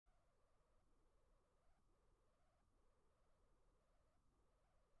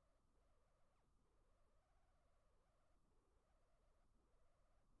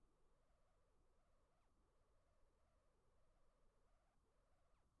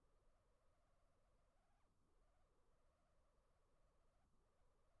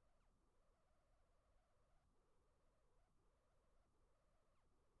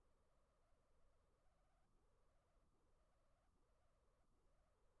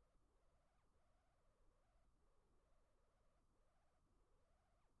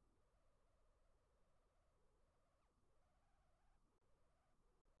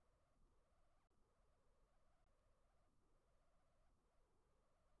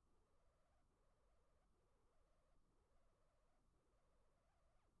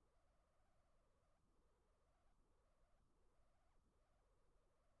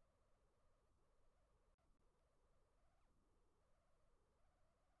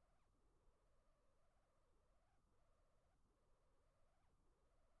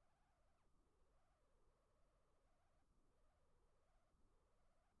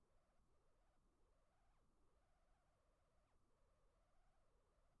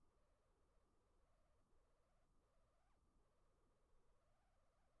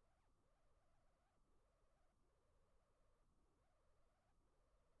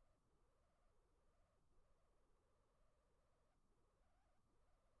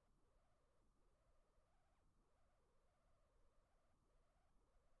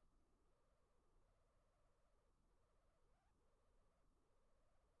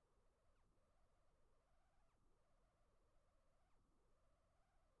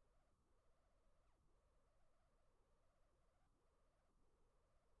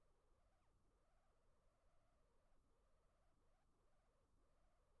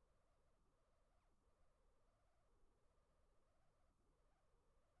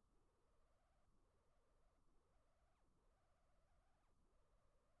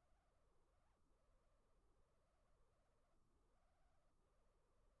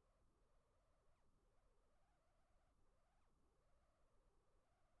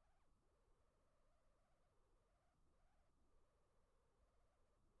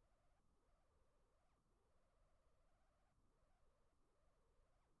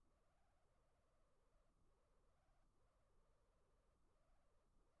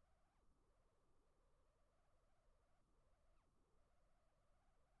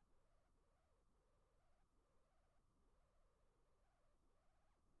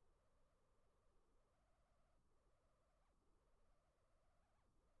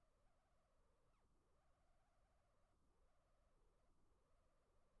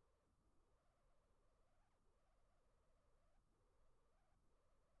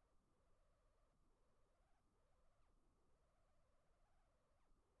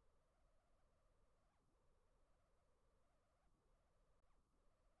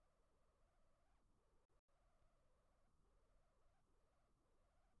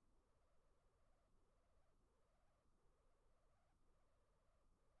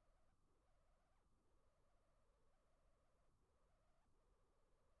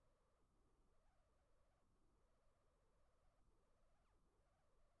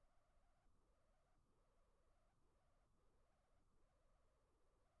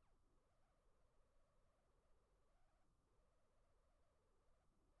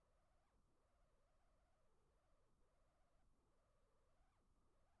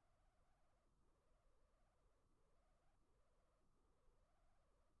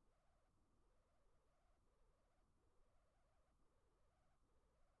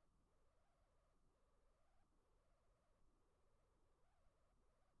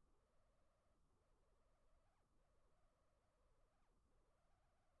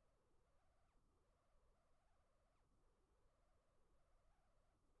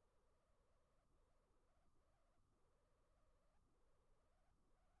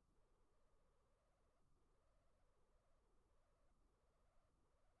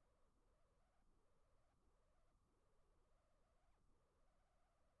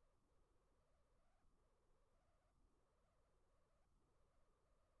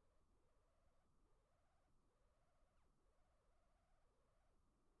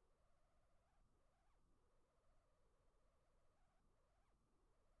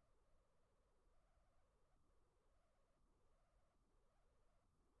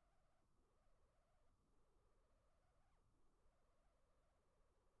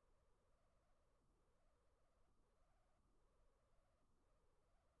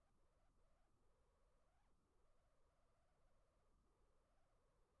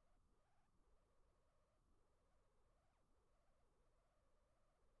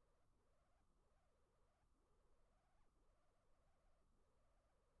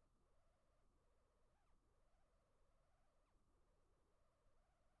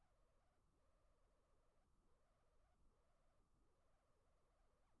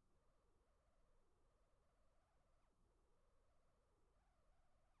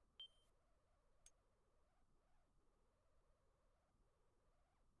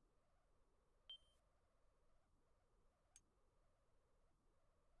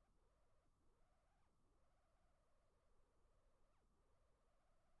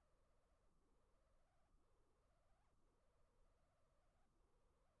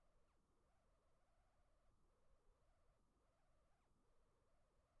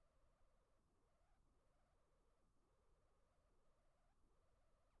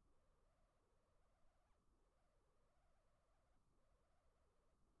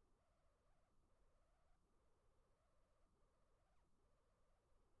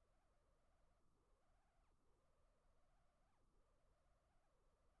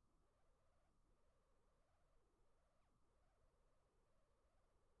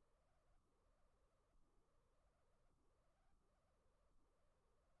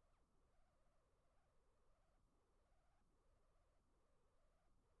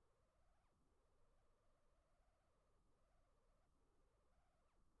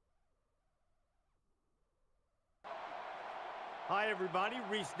Hi, everybody.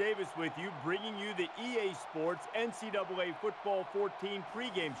 Reese Davis with you, bringing you the EA Sports NCAA Football 14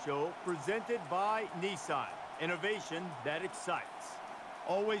 pregame show presented by Nissan. Innovation that excites.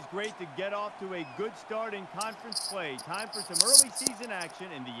 Always great to get off to a good start in conference play. Time for some early season action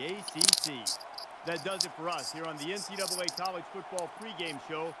in the ACC. That does it for us here on the NCAA College Football pregame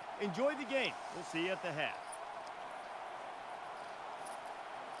show. Enjoy the game. We'll see you at the half.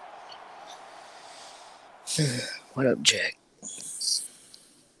 What up, Jack?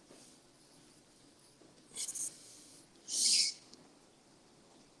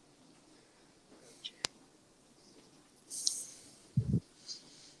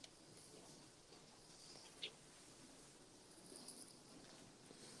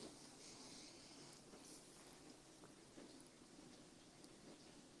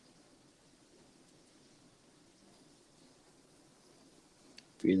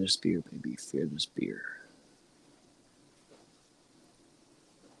 Fear the spear, baby. Fear the spear.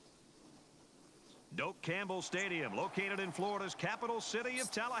 Doak Campbell Stadium, located in Florida's capital city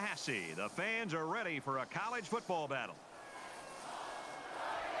of Tallahassee. The fans are ready for a college football battle.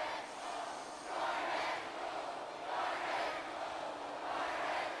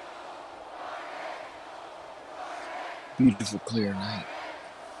 Beautiful, clear night.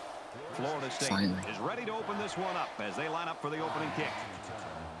 Florida State Finally is ready to open this one up as they line up for the opening kick.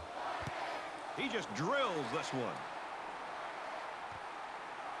 He just drills this one.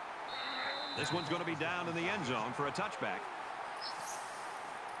 This one's going to be down in the end zone for a touchback.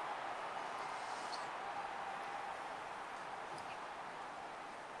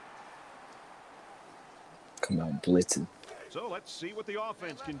 Come on, blitzing. So let's see what the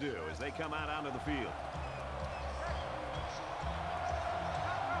offense can do as they come out onto the field.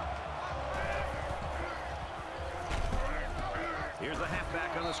 Here's the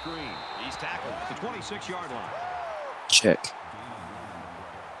halfback on the screen. He's tackled at the 26-yard line. Check.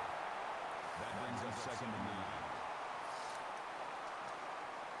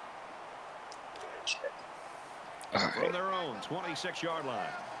 From their own 26-yard line.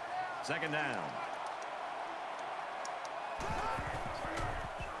 Second down.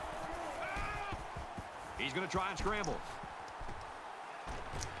 He's going to try and scramble.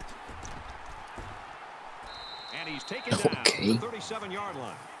 And he's taken down to the 37-yard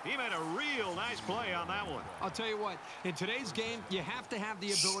line. He made a real nice play on that one. I'll tell you what, in today's game, you have to have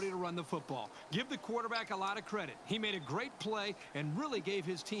the ability to run the football. Give the quarterback a lot of credit. He made a great play and really gave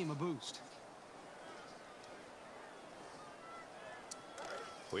his team a boost.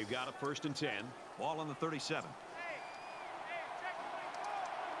 We've got a 1st and 10. Ball on the 37.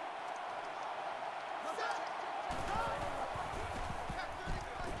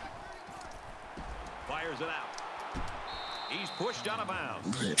 Fires it out. He's pushed out of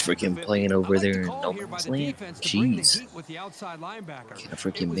bounds. Freaking playing over there in no man's land. Jeez. With the outside linebacker. Get a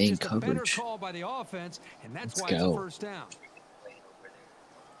freaking main coverage. Call by the offense, and that's Let's why go. it's a first down.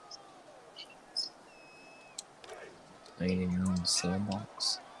 Playing in your own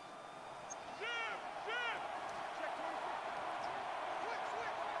sandbox.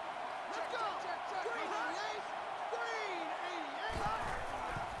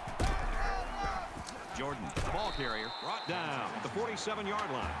 Jordan, the ball carrier, brought down at the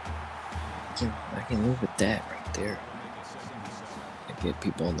 47-yard line. I can live with that right there. And get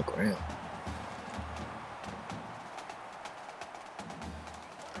people on the ground.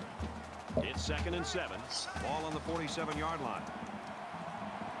 It's 2nd and 7. Ball on the 47-yard line.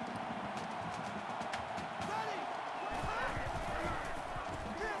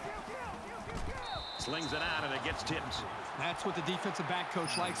 Slings it out and it gets tipped. That's what the defensive back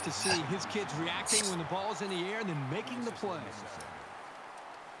coach likes to see. His kids reacting when the ball's in the air and then making the play.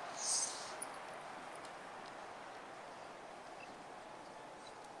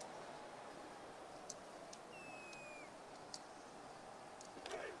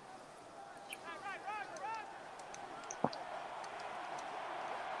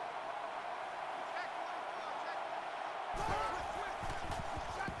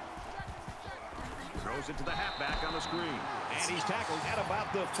 Throws it to the halfback on the screen. And he's tackled at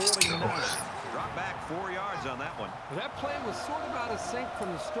about the 49. Drop back 4 yards on that one. Well, that play was sort of out of sync from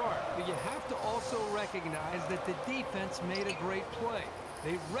the start, but you have to also recognize that the defense made a great play.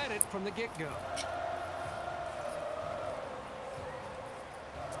 They read it from the get-go.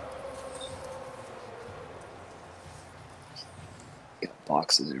 Got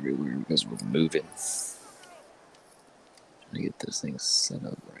boxes everywhere because we're moving. Trying to get this thing set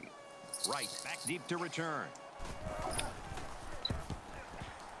up right. Right, back deep to return.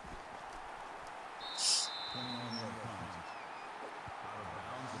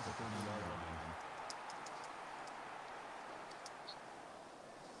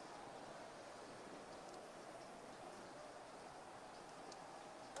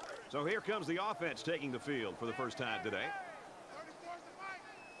 So here comes the offense taking the field for the first time today.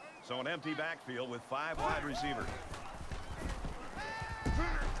 So an empty backfield with 5 wide receivers.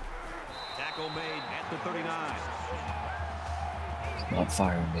 Tackle made at the 39. Not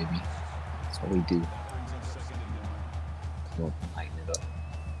firing, baby. That's what we do. Come on, lighten it up.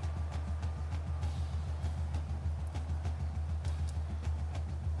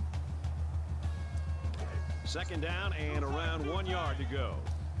 Second down and around 1 yard to go.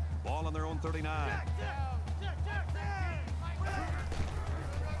 Ball on their own 39.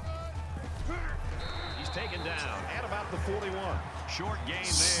 He's taken down at about the 41. Short gain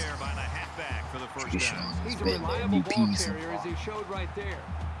there by the halfback for the first down. He's a reliable ball carrier, as he showed right there.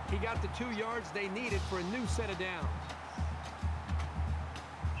 He got the 2 yards they needed for a new set of downs.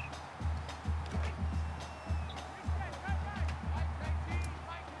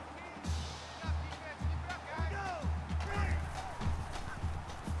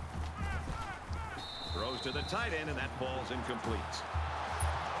 Throws to the tight end, and that ball's incomplete.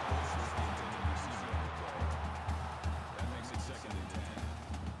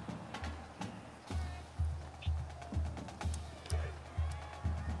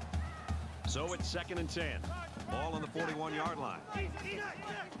 So it's 2nd and 10. Ball on the 41-yard line.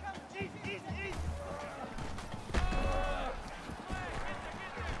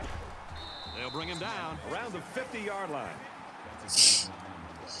 They'll bring him down around the 50-yard line.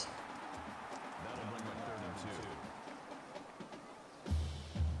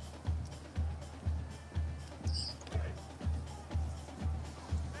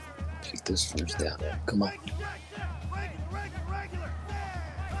 Take this first down. Come on.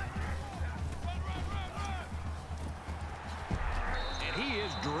 And he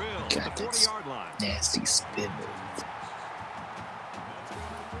is drilled at the 40-yard line. Nasty spin move.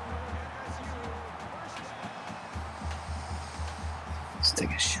 Let's take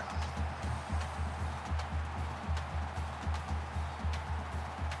a shot.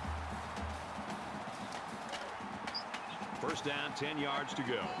 First down, 10 yards to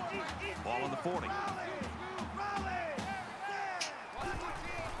go. Ball on the 40.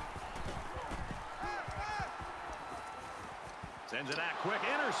 Sends it out quick,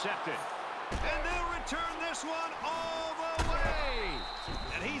 intercepted. And they'll return this one all the way.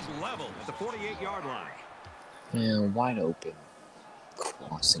 And he's leveled at the 48-yard line. And wide open.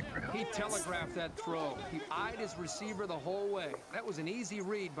 Crossing route. He telegraphed that throw. He eyed his receiver the whole way. That was an easy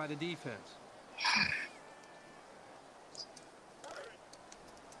read by the defense.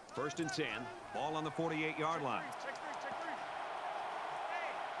 First and 10. Ball on the 48-yard line.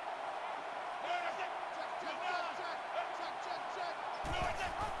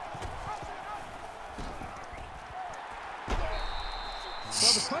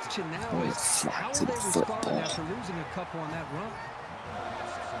 Well, the question now is, how will they respond after losing a couple on that run?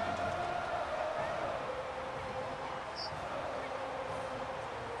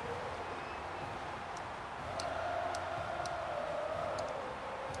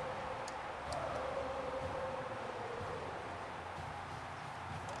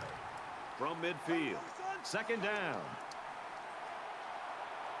 From midfield. Second down.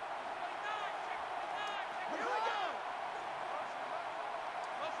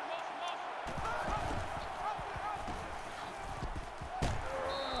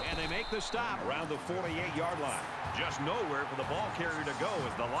 And they make the stop around the 48-yard line. Just nowhere for the ball carrier to go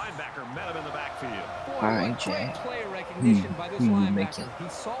as the linebacker met him in the backfield. Boy, all right, what Jay. great player recognition by this linebacker. He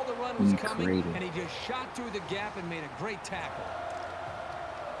saw the run was coming, creative. and he just shot through the gap and made a great tackle.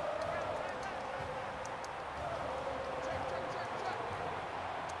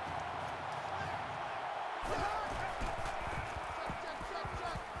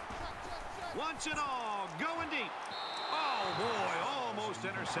 Wants it all, going deep. Oh, boy, almost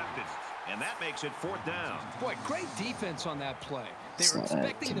intercepted. And that makes it 4th down. Boy, great defense on that play. They were It's like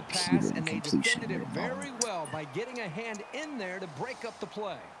expecting the pass, computer and they completion defended it right now. very well by getting a hand in there to break up the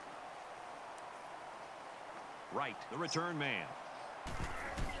play. Right, the return man.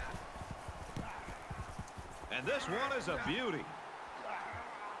 And this one is a beauty.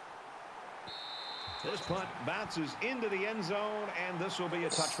 This punt bounces into the end zone, and this will be a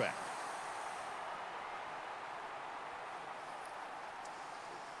touchback.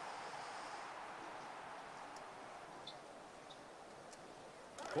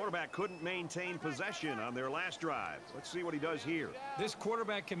 Quarterback couldn't maintain possession on their last drive. Let's see what he does here. This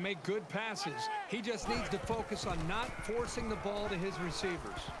quarterback can make good passes. He just needs to focus on not forcing the ball to his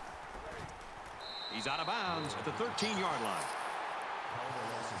receivers. He's out of bounds at the 13-yard line.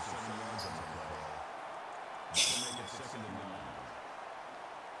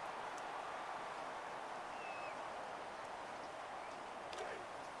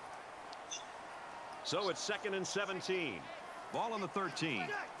 So it's 2nd and 17. Ball on the 13.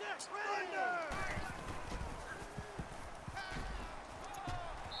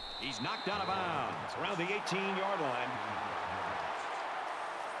 He's knocked out of bounds around the 18-yard line.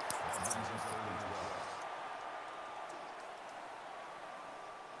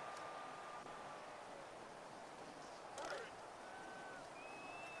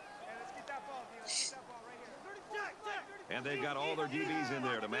 And they've got all their DBs in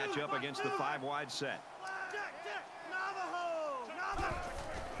there to match up against the 5-wide set.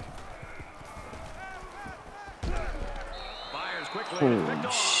 Fires quickly and picked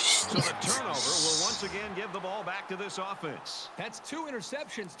off. So the turnover will once again give the ball back to this offense. That's 2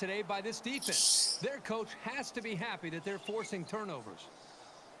 interceptions today by this defense. Their coach has to be happy that they're forcing turnovers.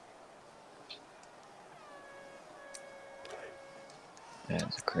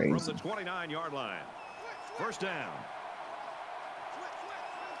 That's crazy. From the 29-yard line. First down.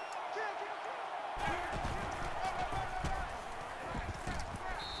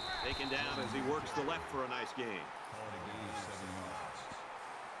 Taken down as he works the left for a nice gain.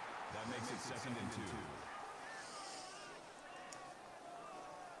 That makes it 2nd and 2.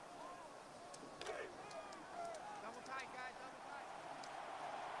 Double tight, guys. Double tight.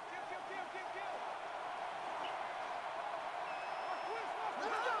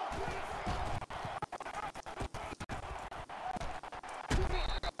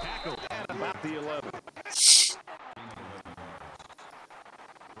 Tackle at about the 11.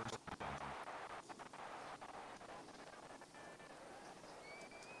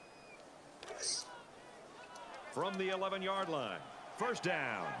 From the 11-yard line. First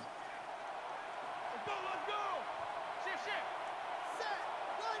down. Let's go, let's go. Shift. Set.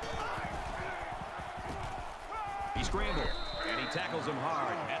 He scrambled, and he tackles him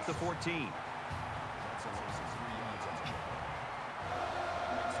hard at the 14.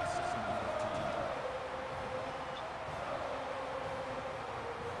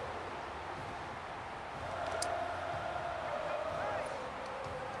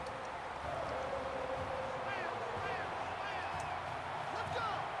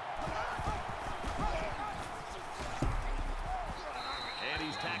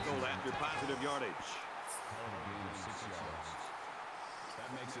 Tackled after positive yardage. That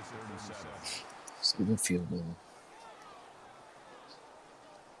makes it 3rd and 7. Let's give a field goal.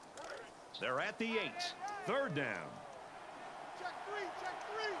 They're at the 8. 3rd down. Check 3.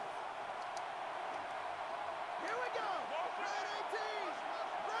 Here we go. Red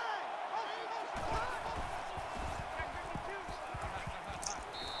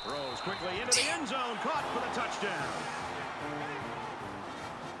 18. Throws quickly into the end zone. Caught for the touchdown.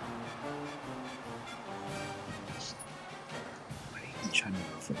 Trying to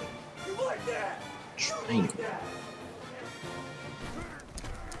go for the You like that? triangle.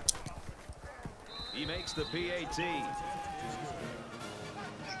 He makes the PAT.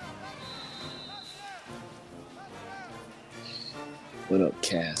 What up,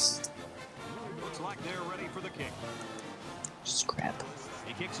 Cass? Looks like they're ready for the kick. Scrap.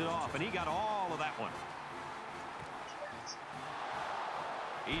 He kicks it off, and he got all of that one.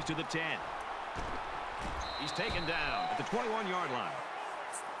 He's to the 10. He's taken down at the 21-yard line.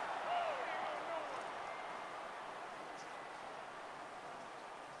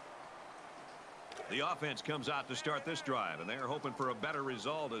 The offense comes out to start this drive, and they're hoping for a better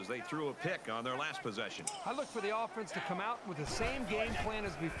result as they threw a pick on their last possession. I look for the offense to come out with the same game plan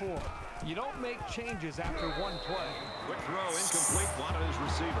as before. You don't make changes after one play. Quick throw, incomplete, wanted his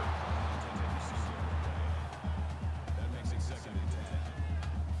receiver. That makes it 2nd and 10.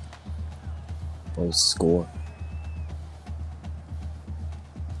 What was the score?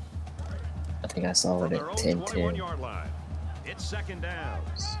 I think I saw it at 10-10. 21-yard line. It's 2nd down.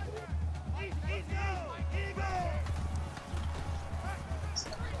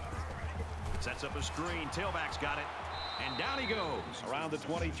 Sets up a screen. Tailback's got it. And down he goes around the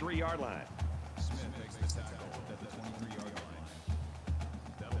 23-yard line. Smith makes the tackle at the 23-yard line.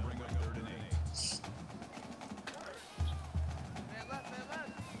 That'll bring up 3rd and 8.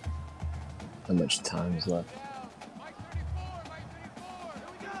 How much time is left?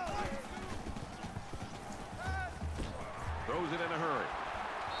 Throws it in a hurry.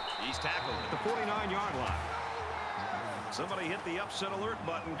 He's tackled at the 49-yard line. Somebody hit the upset alert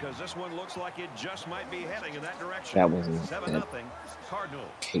button because this one looks like it just might be heading in that direction. That wasn't 7-0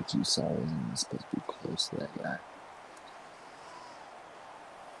 Cardinals. Cake you saw wasn't supposed to be close to that guy.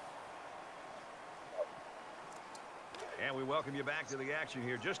 And we welcome you back to the action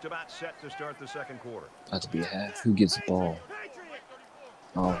here. Just about set to start the 2nd quarter. About to be a half. Who gets the ball?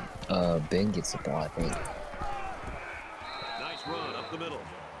 Oh, Ben gets the ball, I think. Nice run up the middle.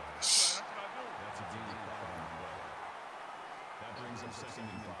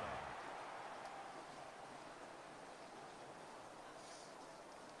 second and 5.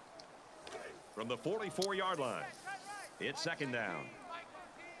 From the 44-yard line, it's second down.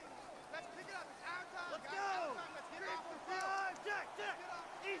 Let's pick it up. It's our time. Let's go. Let's get it off the field. Jack.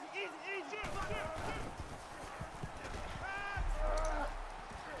 Easy.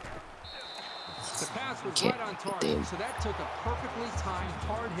 The pass was right on target, so that took a perfectly timed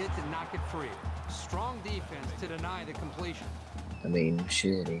hard hit to knock it free. Strong defense to deny the completion. I mean,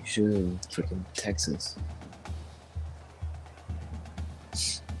 shit, he should freaking Texas.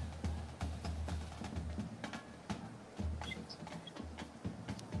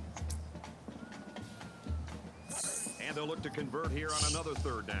 And they'll look to convert here on another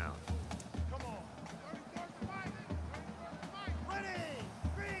third down. Come on. Ready.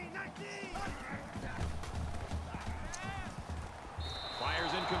 3-19.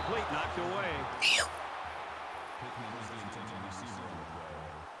 Fires incomplete, knocked away.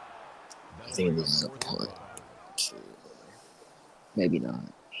 I think this is a punt. Maybe not.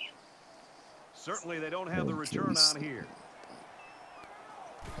 Certainly they don't have the return on here.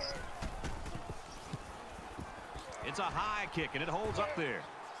 It's a high kick, and it holds up there.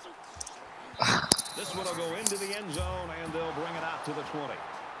 This one will go into the end zone, and they'll bring it out to the 20.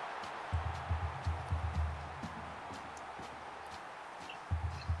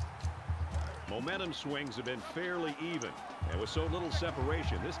 Momentum swings have been fairly even. And with so little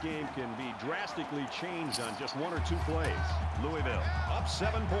separation, this game can be drastically changed on just 1 or 2 plays. Louisville up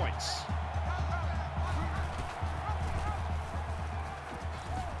 7 points.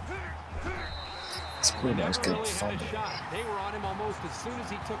 This quarterback's Never good really had fun. a shot. They were on him almost as soon as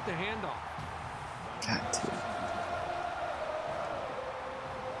he took the handoff. Got to.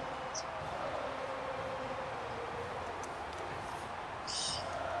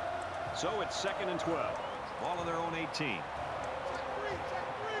 So it's second and 12. Ball on their own 18. Check three.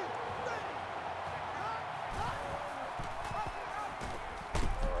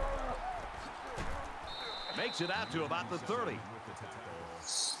 Makes it out to about the 30. With the tackle.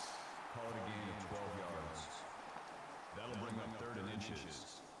 Call it a gain of 12 yards. That'll bring up third and inches.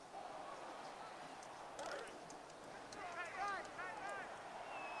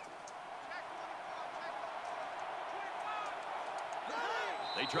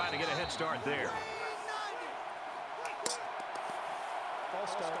 They try to get a head start there.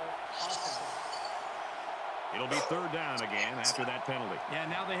 It'll be third down again after that penalty. Yeah,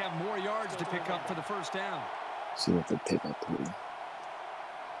 now they have more yards to pick up for the first down. See what they pick up here.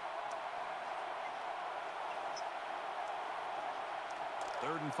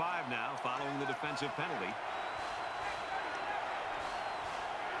 Third and 5 now following the defensive penalty.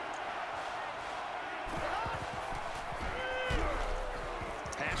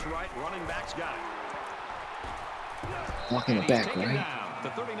 Pass right, running back's got it. Walking the back, Taken right? down, the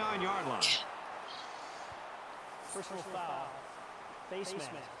 39-yard line. Personal foul. Face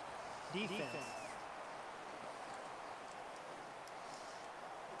mask. Defense.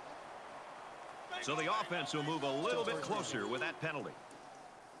 So the offense will move a little bit closer with that penalty.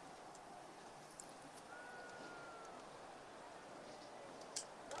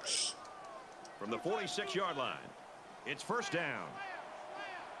 From the 46-yard line, it's first down.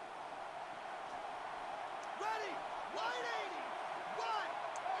 Ready. Wide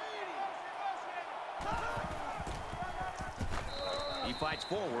 80. He fights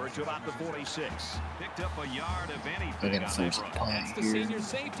forward to about the 46. Picked up a yard of They're anything gonna on that force a run. punt That's the here. senior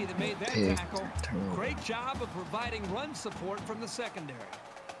safety that made that Pick, tackle. turnover. Great job of providing run support from the secondary.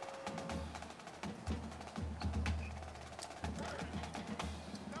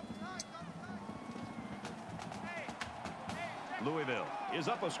 Louisville is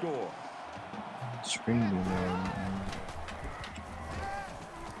up a score. Screaming, man.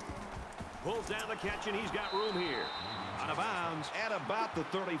 Pulls down the catch, and he's got room here. Out of bounds at about the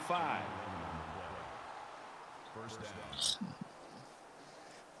 35. First down.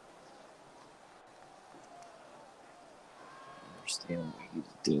 Understand what he's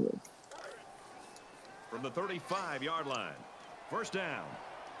doing. From the 35-yard line. First down.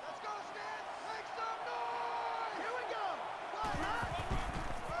 Let's go, Stan. Make some noise. Here we go.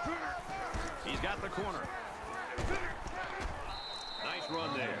 He's got the corner. Nice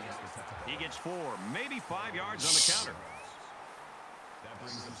run there. He gets 4, maybe 5 yards on the counter. That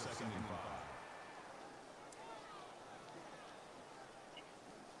brings him second and 5.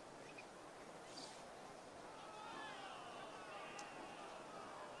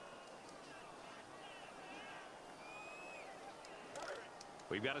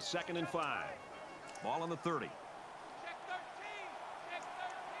 We've got a second and 5. Ball on the 30. Check 13. Check 13.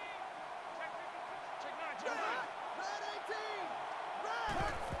 Check 9. Check 9. Red 18. Red.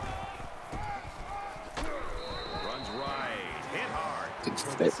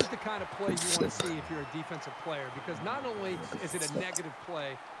 This is the kind of play you want to see if you're a defensive player, because not only is it a negative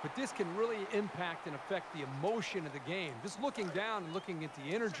play, but this can really impact and affect the emotion of the game. Just looking down and looking at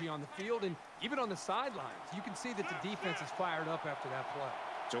the energy on the field and even on the sidelines, you can see that the defense is fired up after that play.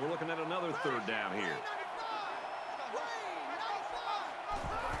 So we're looking at another third down here.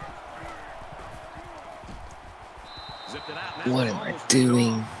 Zipped it out. What am I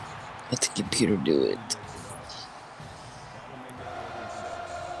doing? Let the computer do it.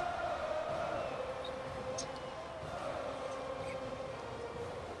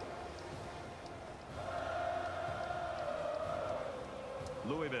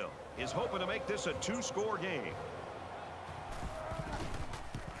 Louisville is hoping to make this a two-score game.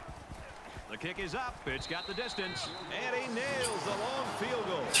 The kick is up. It's got the distance. And he nails the long field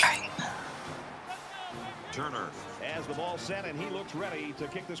goal. Turner has the ball set, and he looks ready to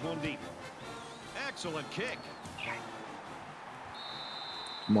kick this one deep. Excellent kick.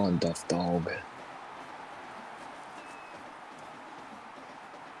 Come on, Duff Dog.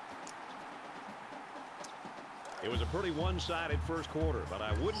 It was a pretty one-sided first quarter, but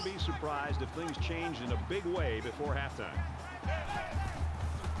I wouldn't be surprised if things changed in a big way before halftime.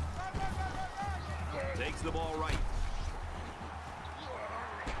 Takes the ball right.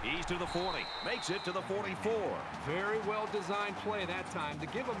 He's to the 40. Makes it to the 44. Very well-designed play that time to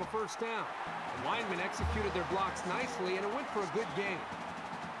give them a first down. The linemen executed their blocks nicely, and it went for a good game.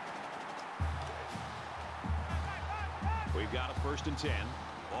 We've got a 1st and 10.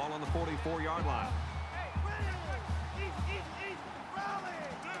 Ball on the 44-yard line.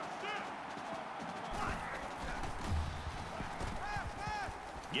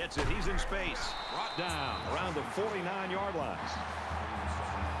 Gets it. He's in space. Brought down around the 49-yard line.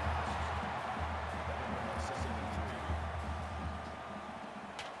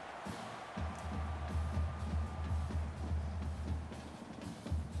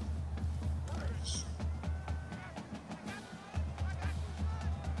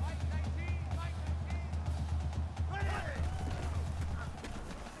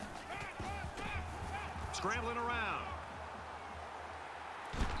 Scrambling around.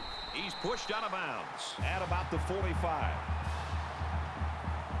 He's pushed out of bounds at about the 45.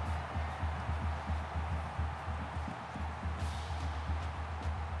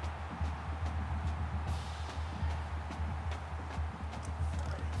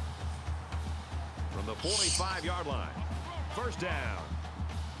 From the 45-yard line. First down.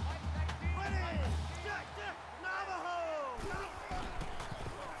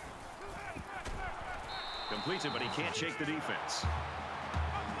 Completes it, but he can't shake the defense.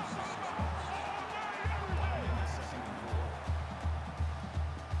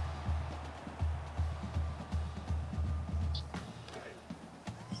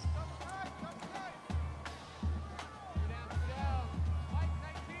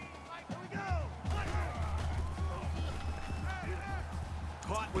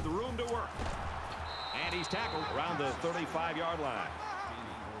 Caught with room to work. And he's tackled around the 35-yard line.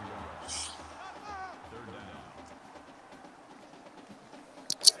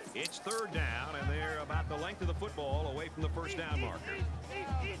 It's third down, and they're about the length of the football away from the first down marker.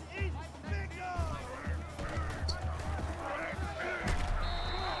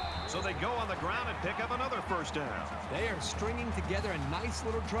 So they go on the ground and pick up another first down. They are stringing together a nice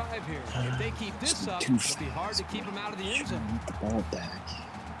little drive here. If they keep this up, it'll be hard to keep them out of the end zone. Need the ball back.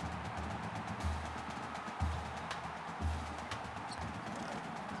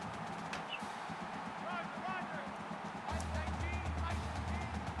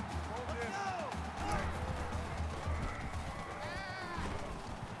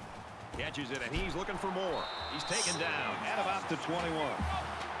 Catches it, and he's looking for more. He's taken down at about the 21.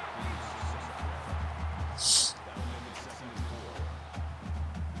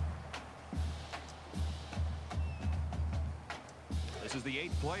 This is the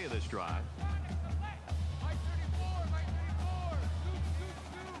 8th play of this drive.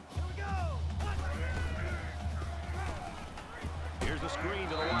 Here's the screen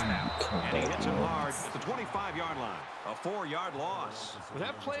to the wideout, and he hits him hard at the 25-yard line. A 4-yard loss. Well,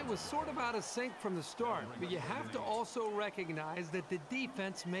 that play was sort of out of sync from the start, but you have to also recognize that the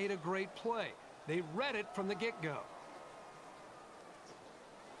defense made a great play. They read it from the get-go.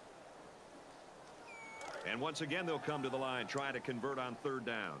 And once again, they'll come to the line, trying to convert on third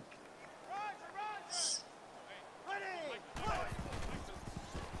down.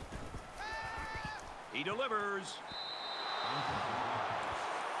 He delivers.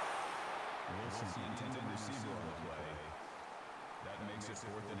 Wilson intended receiver on the play. That makes it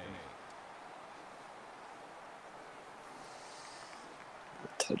 4th and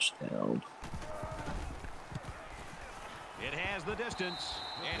 8. Touchdown. It has the distance,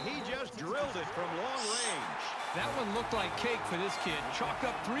 and he just drilled it from long range. That one looked like cake for this kid. Chalk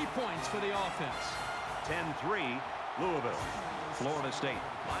up 3 points for the offense. 10-3, Louisville. Florida State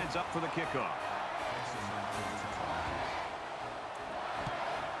lines up for the kickoff.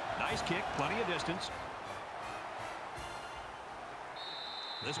 Nice kick, plenty of distance.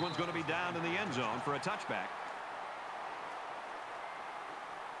 This one's going to be down in the end zone for a touchback.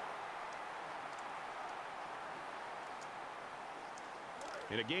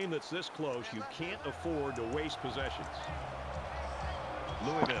 In a game that's this close, you can't afford to waste possessions.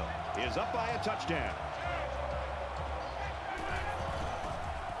 Louisville is up by a touchdown.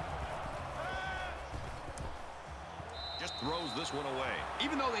 Just throws this one away.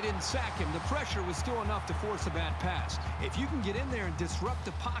 Even though they didn't sack him, the pressure was still enough to force a bad pass. If you can get in there and disrupt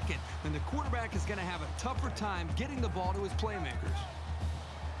the pocket, then the quarterback is going to have a tougher time getting the ball to his playmakers.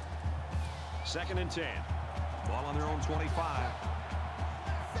 2nd and 10. Ball on their own 25.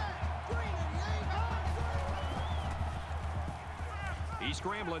 He's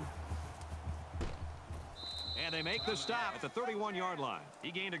scrambling. And they make the stop at the 31-yard line. He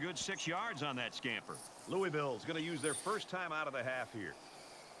gained a good 6 yards on that scamper. Louisville's going to use their first time out of the half here.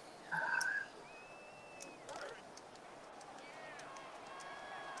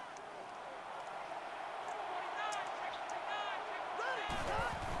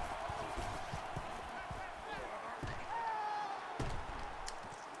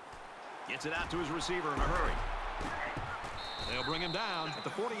 Gets it out to his receiver in a hurry. They'll bring him down at the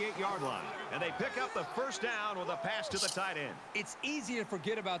 48-yard line. And they pick up the first down with a pass to the tight end. It's easy to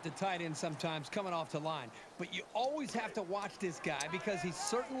forget about the tight end sometimes coming off the line, but you always have to watch this guy because he's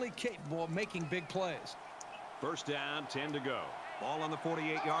certainly capable of making big plays. First down, 10 to go. Ball on the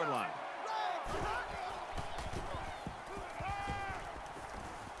 48-yard line.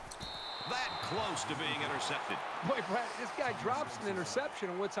 That close to being intercepted. Boy, Brad, this guy drops an interception,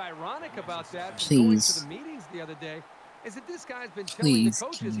 and what's ironic about that, Please. going to the meetings the other day, is that this guy's been telling Please, the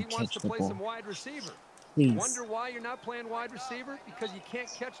coaches can he you wants to catch the play ball? some wide receiver. Please. Wonder why you're not playing wide receiver? Because you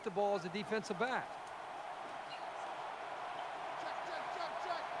can't catch the ball as a defensive back.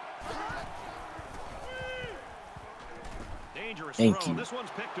 Dangerous Thank throw. you. This one's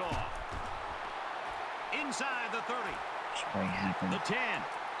picked off. Inside the 30. Sorry happened. The 10.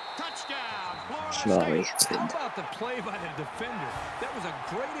 Touchdown, Florida Sorry State. How happened. about the play by the defender? That was a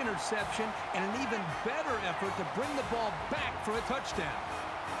great interception and an even better effort to bring the ball back for a touchdown.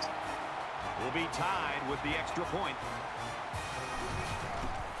 Will be tied with the extra point.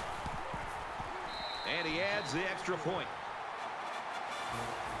 And he adds the extra point.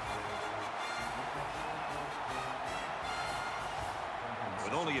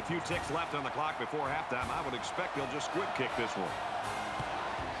 With only a few ticks left on the clock before halftime, I would expect they'll just squib kick this one.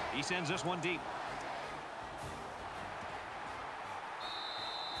 He sends this one deep.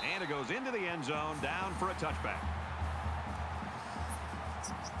 And it goes into the end zone, down for a touchback.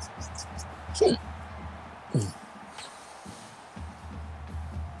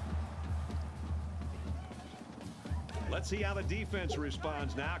 Let's see how the defense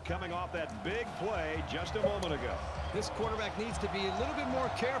responds now, coming off that big play just a moment ago. This quarterback needs to be a little bit more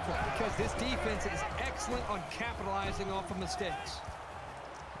careful because this defense is excellent on capitalizing off of mistakes.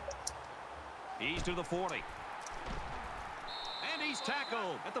 He's to the 40. And he's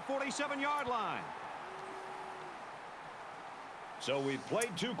tackled at the 47-yard line. So we've played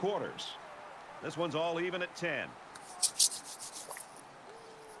 2 quarters. This one's all even at 10.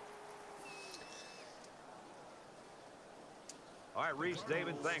 All right, Reese,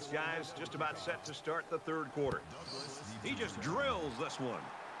 David, thanks, guys. Just about set to start the 3rd quarter. He just drills this one.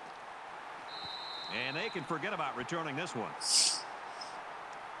 And they can forget about returning this one.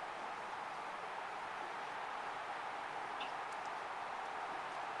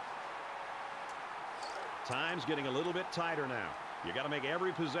 Time's getting a little bit tighter now. You got to make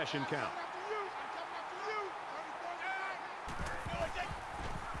every possession count.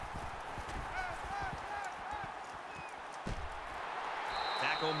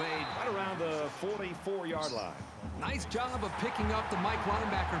 Tackle made Right around the 44-yard line. Nice job of picking up the Mike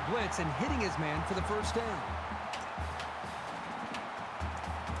linebacker blitz and hitting his man for the first down.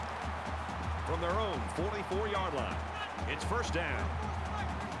 from their own 44-yard line. It's first down.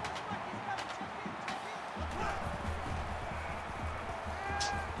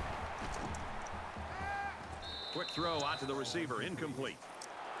 Quick throw out to the receiver, incomplete.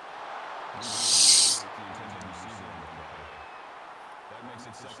 That makes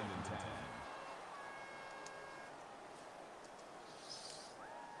it 2nd and 10.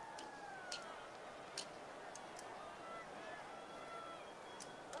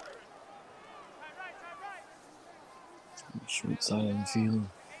 Short side of the field.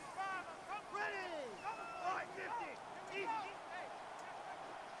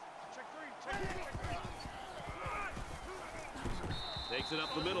 Takes it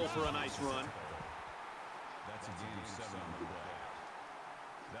up the middle for a nice run. That's a gain of 7 on the play.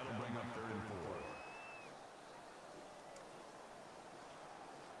 That'll bring up 3rd and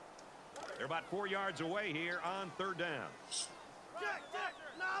 4. They're about 4 yards away here on 3rd down.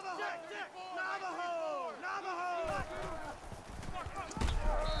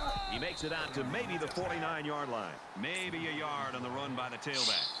 He makes it out to maybe the 49-yard line. Maybe a yard on the run by the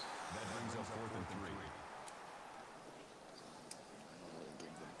tailback. That brings up 4th and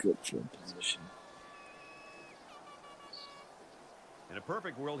 3. Good field position. In a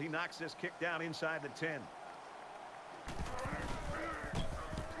perfect world, he knocks this kick down inside the 10.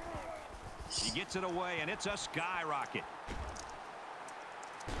 He gets it away, and it's a skyrocket.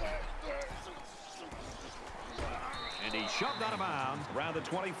 And he's shoved out of bounds around the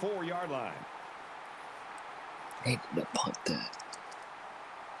 24-yard line. Hated to punt that.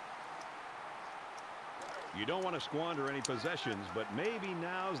 You don't want to squander any possessions, but maybe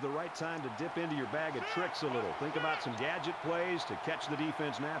now's the right time to dip into your bag of tricks a little. Think about some gadget plays to catch the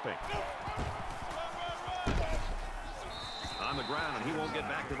defense napping. On the ground, and he won't get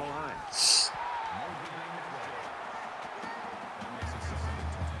back to the line.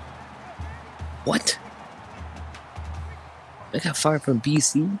 What? I got fired from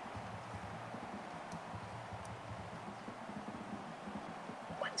BC?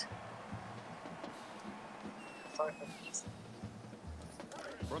 What? Fired from BC.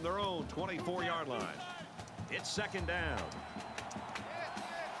 From their own 24-yard line. It's 2nd down.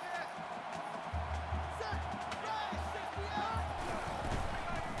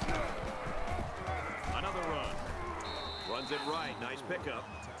 Another run. Runs it right. Nice pickup. Call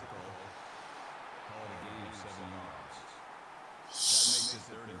it a gain of 7 yards. That makes it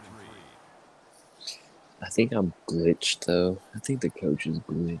 3rd and 3. I think I'm glitched though. I think the coach is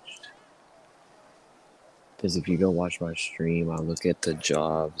glitched. Because if you go watch my stream, I look at the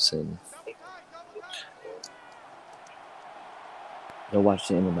jobs and go watch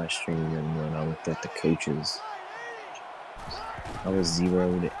the end of my stream, and when I looked at the coaches, I was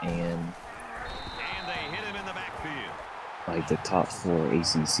zeroed, and they hit him in the backfield. like the top 4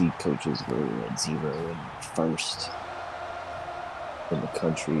 ACC coaches were at 0 and 1st in the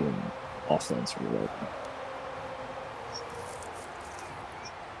country in offense or whatever.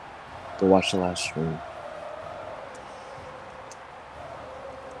 Go watch the last stream.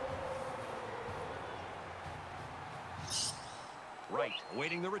 Right,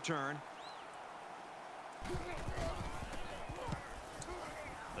 awaiting the return.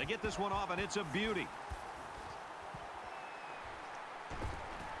 They get this one off, and it's a beauty.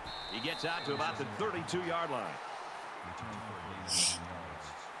 He gets out to about the 32-yard line. Return for a gain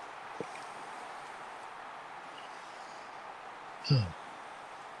of 9 yards.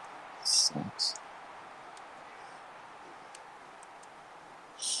 Sucks.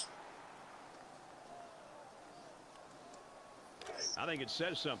 I think it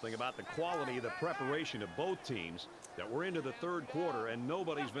says something about the quality of the preparation of both teams that we're into the 3rd quarter and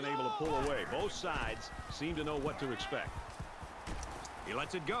nobody's been able to pull away. Both sides seem to know what to expect. He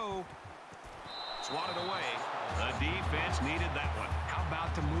lets it go. Swatted away. The defense needed that one. How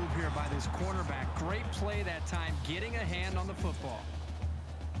about the move here by this cornerback? Great play that time, getting a hand on the football.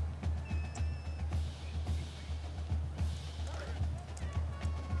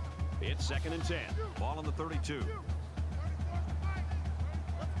 It's 2nd and 10. Ball on the 32.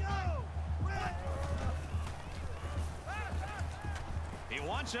 He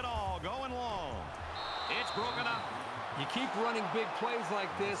wants it all, going long. It's broken up. You keep running big plays like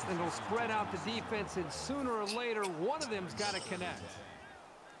this, and it'll spread out the defense, and sooner or later, one of them's got to connect.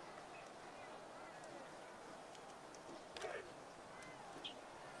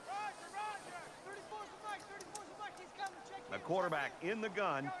 A quarterback in the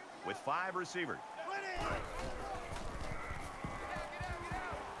gun with 5 receivers.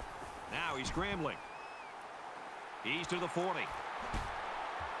 Now he's scrambling. He's to the 40.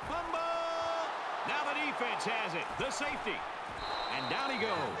 Fumble! Now the defense has it. The safety. And down he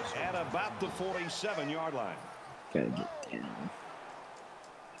goes at about the 47-yard line. Gotta get down.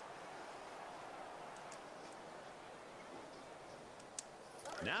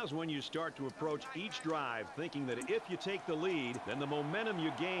 Now's when you start to approach each drive thinking that if you take the lead, then the momentum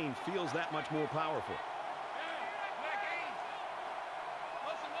you gain feels that much more powerful.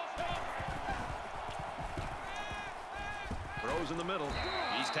 Throws in the middle.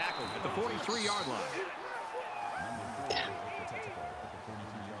 He's tackled at the 43-yard line.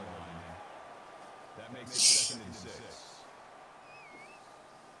 That makes it 2nd and 6.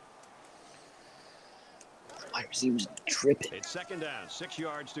 Receivers tripping. It's second down, 6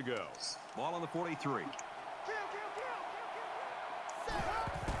 yards to go. Ball on the 43.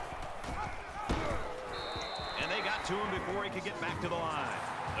 And they got to him before he could get back to the line.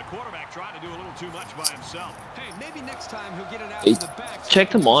 The quarterback tried to do a little too much by himself. Hey, maybe next time he'll get it out Hey, of the back.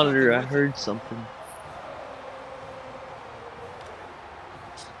 check the monitor. I heard something.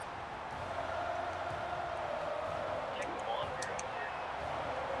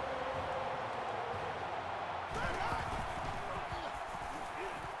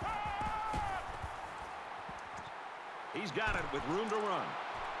 He's got it with room to run.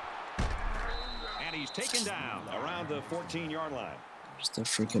 And he's taken down around the 14-yard line. Just the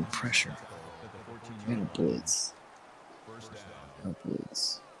freaking pressure. I got a blitz. A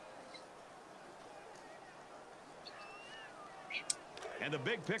blitz. And the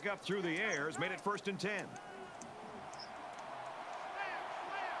big pickup through the air has made it 1st and 10.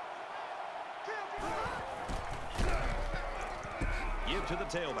 Give to the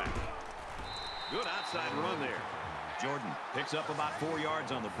tailback. Good outside run there. Jordan picks up about 4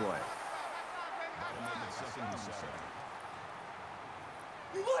 yards on the play.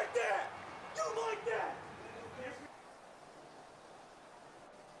 You like that? You like that?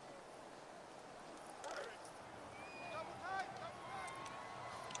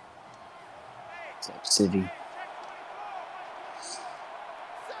 What's up, City?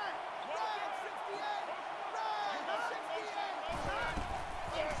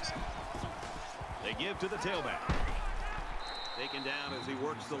 They give to the tailback. Taken down as he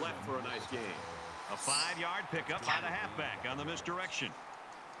works the left for a nice game. A 5-yard pickup by the halfback on the misdirection.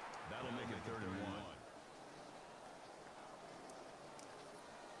 That'll make it 3rd and 1.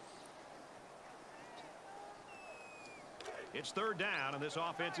 It's 3rd down, and this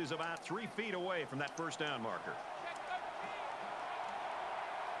offense is about 3 feet away from that 1st down marker.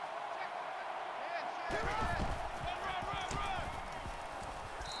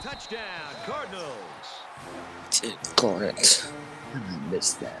 Touchdown, Cardinals. Correct. I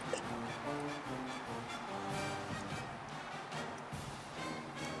missed that.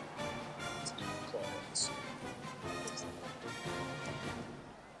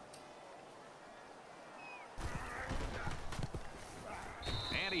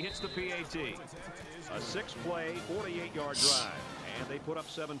 And he hits the PAT. A 6-play, 48-yard drive. And they put up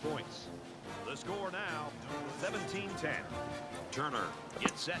 7 points. The score now, 17-10. Turner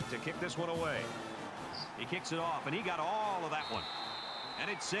gets set to kick this one away. He kicks it off, and he got all of that one. And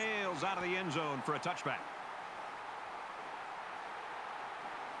it sails out of the end zone for a touchback.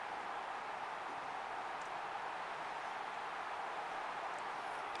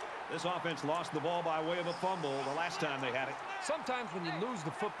 This offense lost the ball by way of a fumble the last time they had it. Sometimes when you lose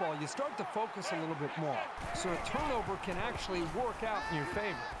the football, you start to focus a little bit more. So a turnover can actually work out in your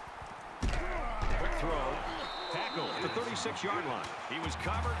favor. Quick throw. Tackle at the 36-yard line. He was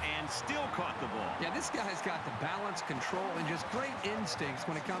covered and still caught the ball. Yeah, this guy's got the balance, control, and just great instincts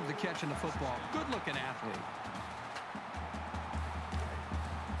when it comes to catching the football. Good-looking athlete.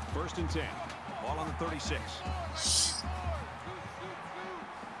 1st and 10. Ball on the 36.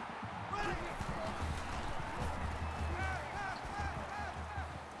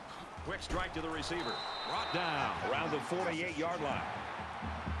 Quick strike to the receiver. Brought down around the 48-yard line.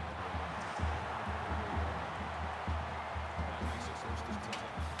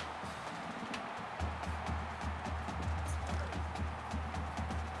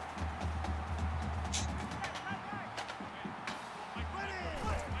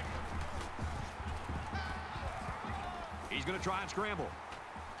 He's going to try and scramble.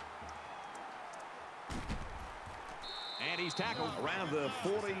 And he's tackled around the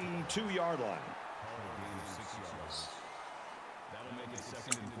 42-yard line. That'll make it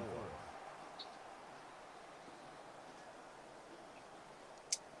 2nd and 4.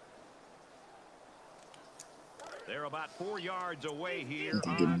 They're about 4 yards away here I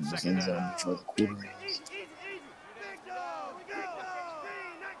think getting on in the 2nd end zone down. before the quarter ends. Big dog, big dog.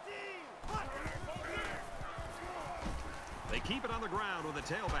 19. They keep it on the ground with the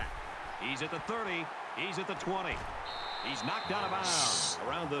tailback. He's at the 30. He's at the 20. He's knocked out of bounds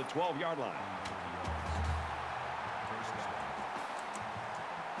around the 12-yard line.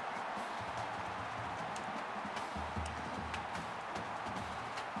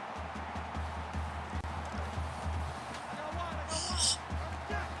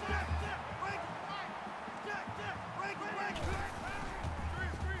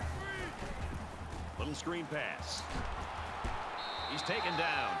 Little screen pass. He's taken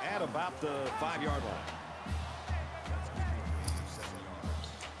down at about the 5-yard line.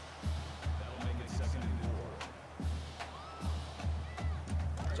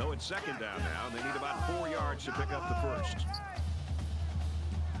 So it's second down now, and they need about 4 yards to pick up the first.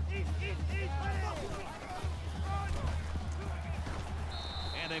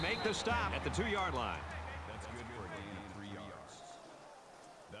 And they make the stop at the 2-yard line. That's good for a gain of 3 yards.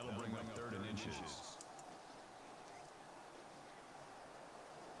 That'll bring up 3rd and inches.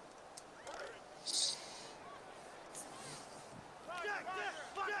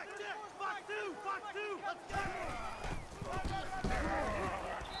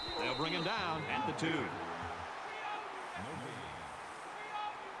 They'll bring him down at the 2. No gain.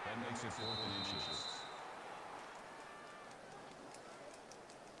 That makes it 4th and inches.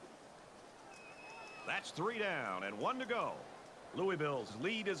 That's 3 down and 1 to go. Louisville's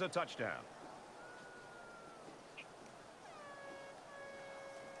lead is a touchdown.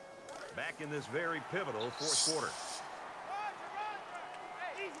 Back in this very pivotal 4th quarter.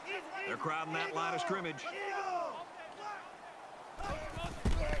 They're crowding that line of scrimmage.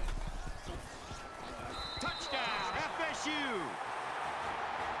 Touchdown, FSU!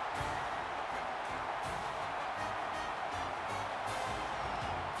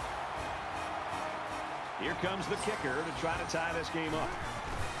 Here comes the kicker to try to tie this game up.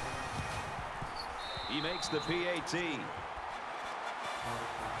 He makes the PAT.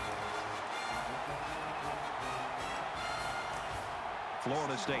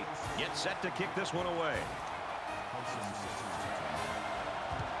 Florida State gets set to kick this one away.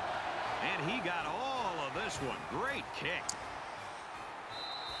 And he got all of this one. Great kick.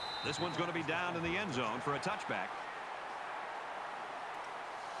 This one's going to be down in the end zone for a touchback.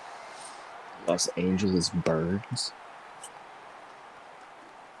 Los Angeles Birds.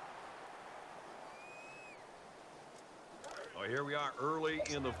 Well, here we are early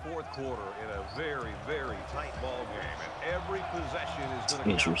in the 4th quarter in a very, very tight ball game. And every possession is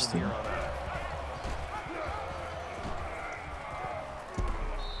going to count from here on out.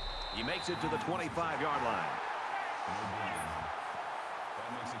 He makes it to the 25-yard line.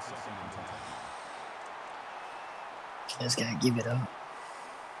 That makes it 2nd and 10. Just gotta give it up.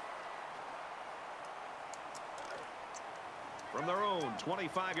 From their own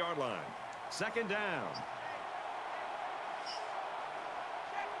 25-yard line. 2nd down.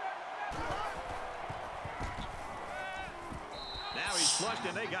 Now he's flushed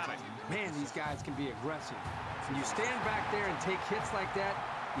and they got it. Man, these guys can be aggressive. When you stand back there and take hits like that,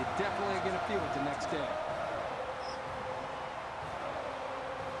 you're definitely going to feel it the next day.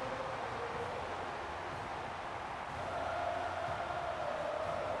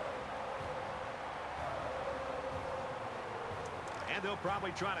 And they'll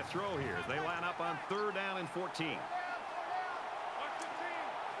probably try to throw here as they line up on 3rd down and 14.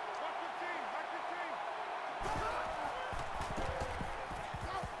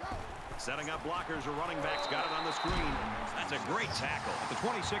 Setting up blockers, or running backs got it on the screen. That's a great tackle at the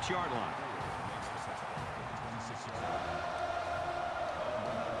 26-yard line.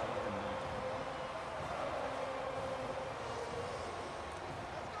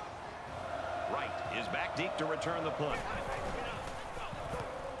 Wright is back deep to return the punt.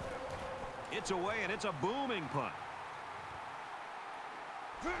 It's away, and it's a booming punt.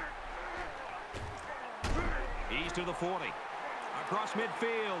 He's to the 40. Across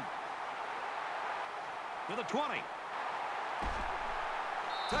midfield. To the 20.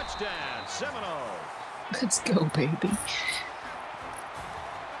 Touchdown, Seminole. Let's go, baby.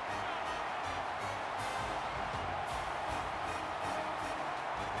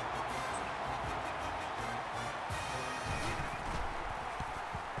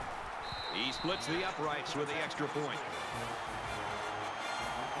 He splits the uprights with the extra point.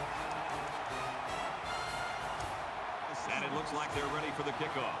 And it looks like they're ready for the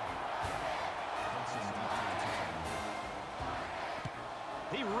kickoff.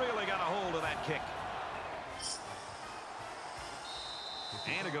 He really got a hold of that kick.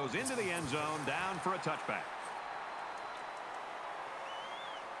 And it goes into the end zone, down for a touchback.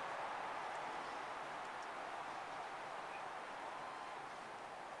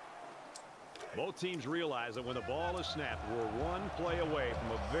 Both teams realize that when the ball is snapped, we're one play away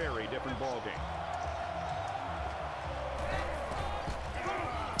from a very different ball game.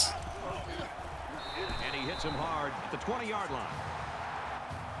 And he hits him hard at the 20-yard line.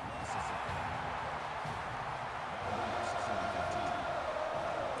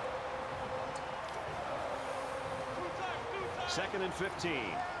 Second and 15.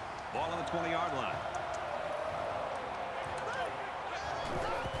 Ball on the 20-yard line.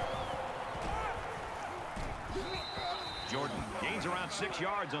 Jordan gains around 6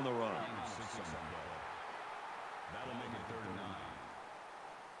 yards on the run. That'll make it 3rd and 9.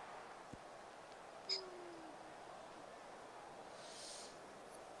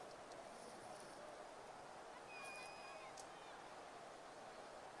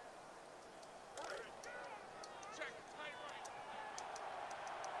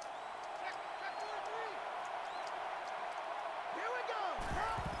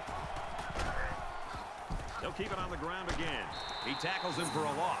 They'll keep it on the ground again. He tackles him for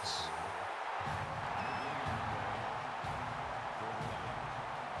a loss.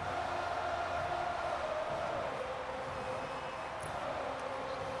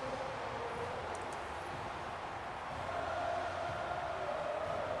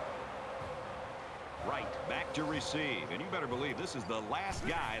 Right, back to receive. And you better believe this is the last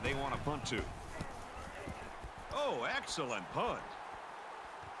guy they want to punt to. Oh, excellent punt.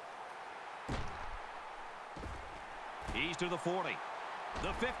 He's to the 40,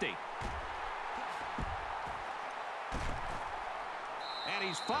 the 50. And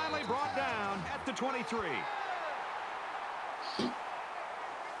he's finally brought down at the 23.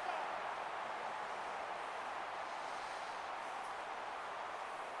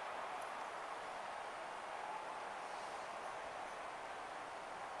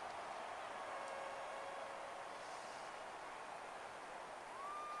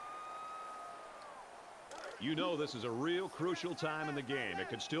 You know this is a real crucial time in the game. It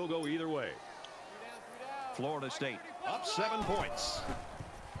could still go either way. Florida State up 7 points.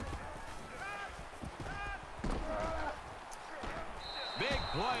 Big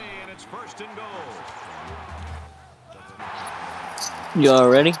play, and it's 1st and goal. You all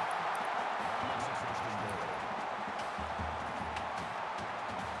ready?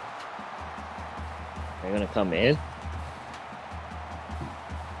 They're gonna come in.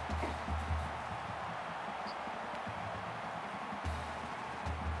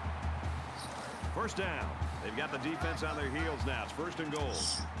 First down. They've got the defense on their heels now. It's 1st and goal.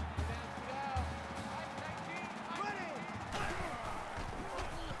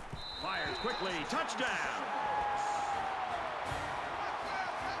 Fires quickly. Touchdown.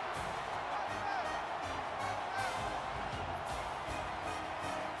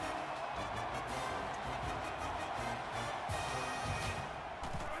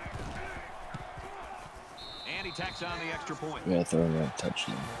 And he tacks on the extra point. Yeah, throw that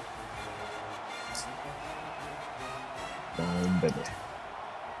touchdown. Baby.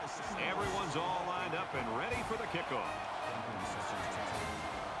 Everyone's all lined up and ready for the kickoff.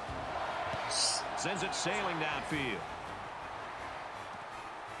 Sends it sailing downfield.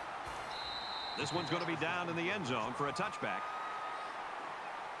 This one's going to be down in the end zone for a touchback.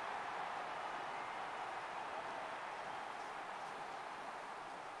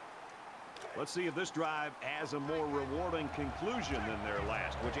 Let's see if this drive has a more rewarding conclusion than their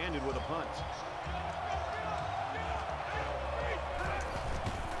last, which ended with a punt.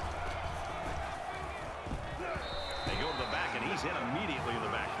 He's hit immediately in the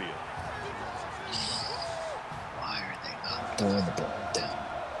backfield. Why are they not throwing the ball down?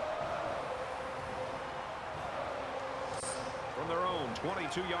 From their own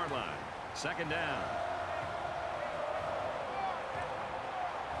 22-yard line. 2nd down.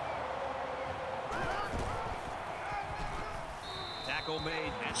 Tackle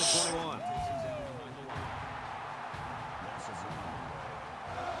made at the 21.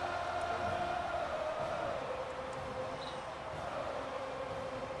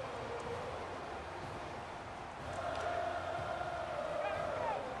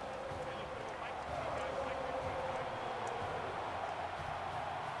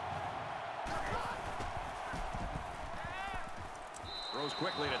 Throws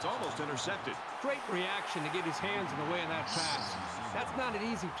quickly, and it's almost intercepted. Great reaction to get his hands in the way of that pass. That's not an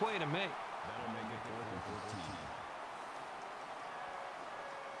easy play to make. That'll make it 4th and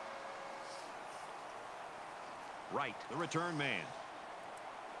 14. Right, the return man.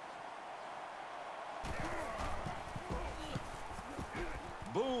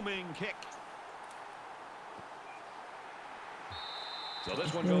 Booming kick. So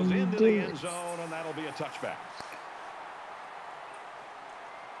this one goes into the end zone, and that'll be a touchback.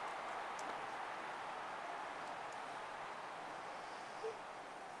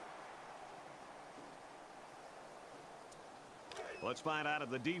 Let's find out if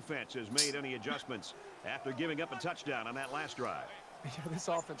the defense has made any adjustments after giving up a touchdown on that last drive. This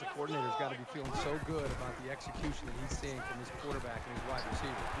offensive coordinator's got to be feeling so good about the execution that he's seeing from his quarterback and his wide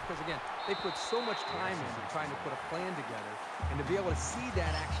receivers. Because, again, they put so much time into trying to put a plan together, and to be able to see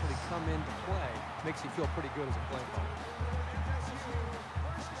that actually come into play makes you feel pretty good as a play caller.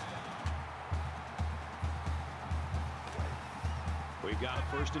 We've got a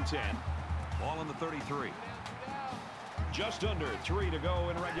 1st and 10. Ball on the 33. Just under 3 to go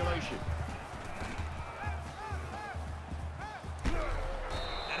in regulation.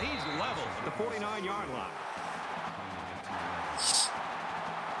 And he's level at the 49-yard line.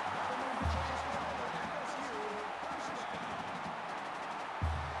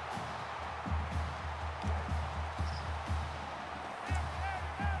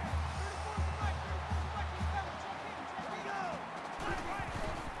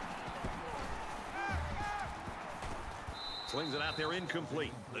 Slings it out there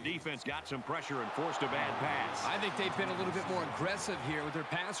incomplete. The defense got some pressure and forced a bad pass. I think they've been a little bit more aggressive here with their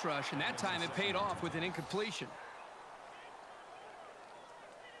pass rush, and that time it paid off with an incompletion.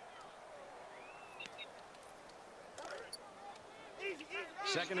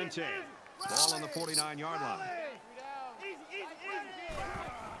 Second and 10. Ball on the 49-yard line.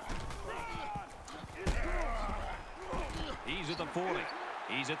 He's at the 40.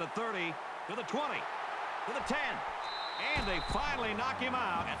 He's at the 30. To the 20. To the 10. And they finally knock him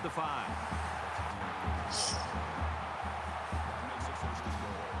out at the 5.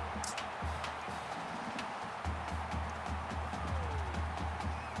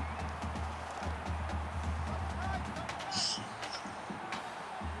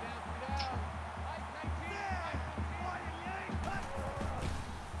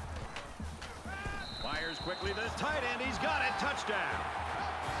 Fires quickly to the tight end. He's got it. Touchdown.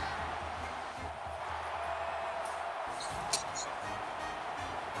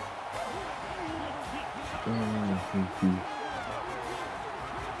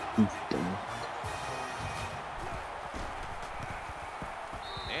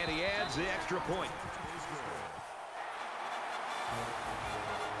 And he adds the extra point.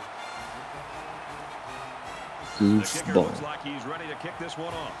 The kicker looks like he's ready to kick this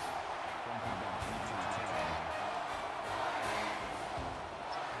one off.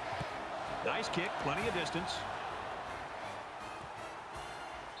 Nice kick, plenty of distance.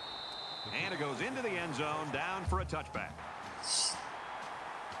 And it goes into the end zone, down for a touchback.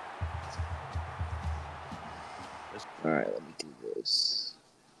 All right, let me do this.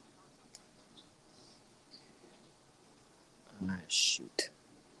 Shoot.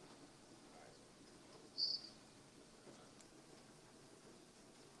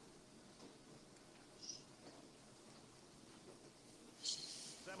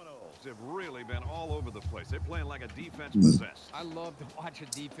 Have really been all over the place. They're playing like a defense possessed. I love to watch a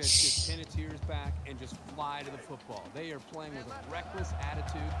defense just pin its ears back and just fly to the football. They are playing with a reckless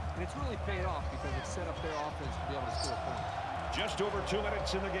attitude, and it's really paid off because it set up their offense to be able to score points. Just over 2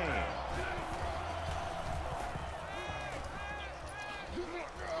 minutes in the game.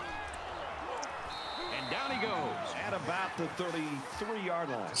 And down he goes at about the 33-yard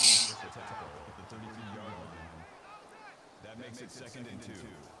line. That makes it second and 2.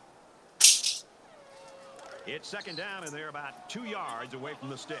 It's second down, and they're about 2 yards away from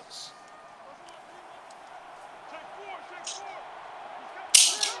the sticks.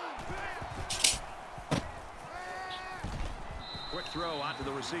 Quick throw out to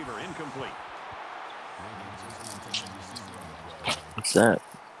the receiver, incomplete. What's that?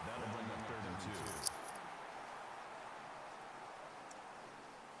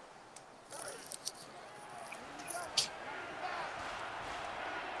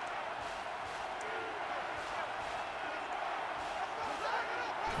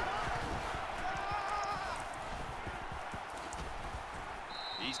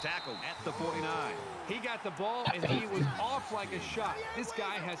 He's tackled at the 49. He got the ball, and he was off like a shot. This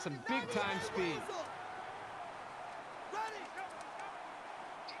guy has some big-time speed.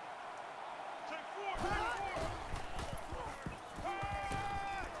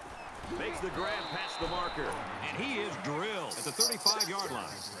 Makes the grab past the marker, and he is drilled at the 35-yard line.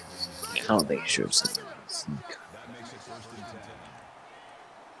 I'll make sure it's That makes it first and 10.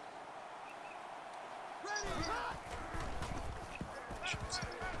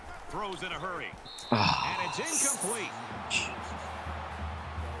 Throws in a hurry. Oh. And it's incomplete.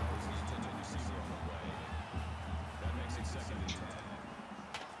 That makes it second and 10.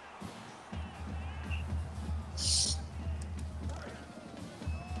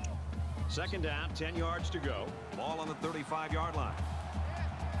 Second down, 10 yards to go. Ball on the 35-yard line.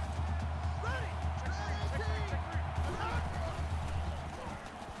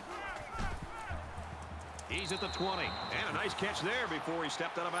 He's at the 20. And a nice catch there before he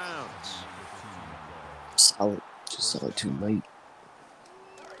stepped out of bounds. Solid. Just saw it too late.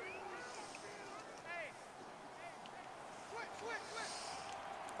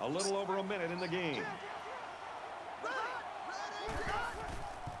 A little over a minute in the game.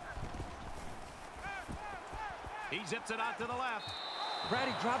 He zips it out to the left.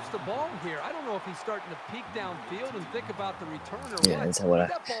 Brady drops the ball here. I don't know if he's starting to peek downfield and think about the return or Yeah, what.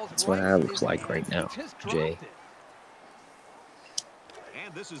 that's what I look like right now, Jay.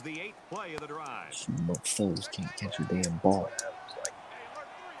 And this is the 8th play of the drive. Motherfuckers can't catch a damn ball.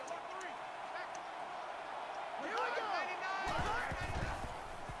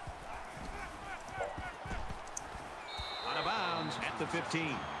 Out of bounds at the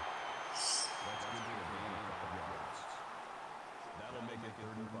 15. That'll make it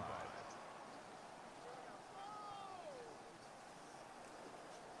 3rd and 5.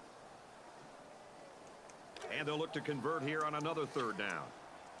 And they'll look to convert here on another third down.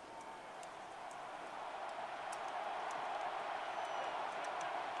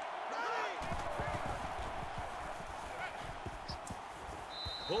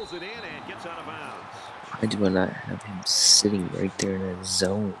 Pulls it in and gets out of bounds. Why do I not have him sitting right there in that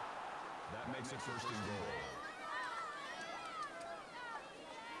zone? That makes it 1st and goal.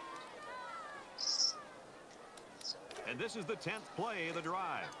 And this is the 10th play of the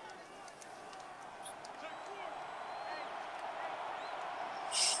drive.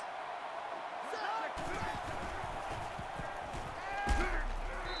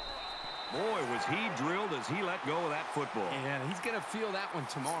 Boy, was he drilled as he let go of that football. Yeah, he's going to feel that one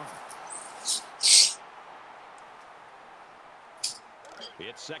tomorrow.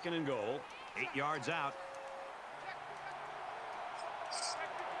 It's 2nd and goal. 8 yards out.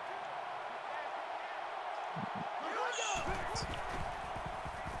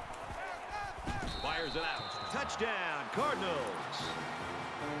 Fires it out. Touchdown, Cardinals.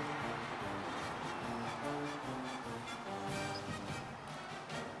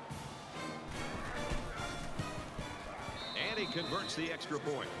 And he converts the extra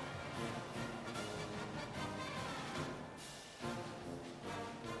point.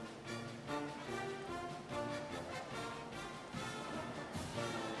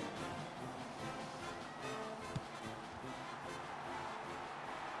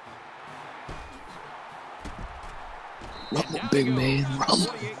 Rumble, big man, rumble.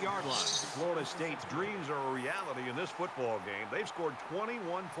 48-yard line. Florida State's dreams are a reality in this football game. They've scored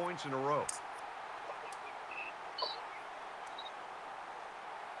 21 points in a row.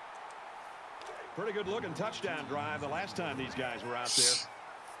 Pretty good looking touchdown drive the last time these guys were out there.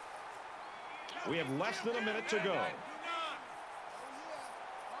 We have less than a minute to go.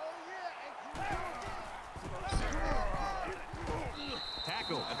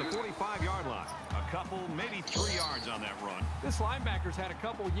 Tackle at the 45-yard line. A couple, maybe 3 yards on that run. This linebacker's had a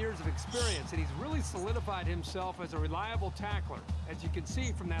couple years of experience, and he's really solidified himself as a reliable tackler, as you can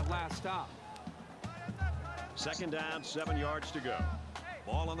see from that last stop. 2nd down, 7 yards to go.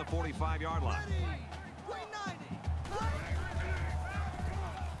 Ball on the 45-yard line.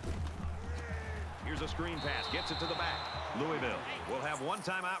 Here's a screen pass. Gets it to the back. Louisville will have 1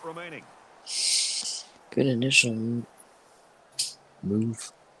 timeout remaining. Good initial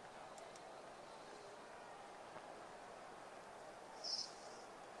move.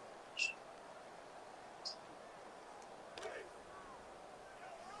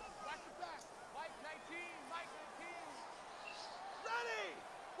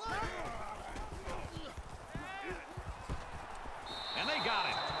 And they got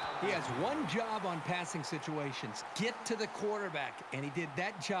it. He has one job on passing situations: get to the quarterback, and he did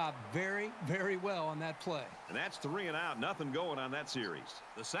that job very, very well on that play. And that's 3 and out. Nothing going on that series.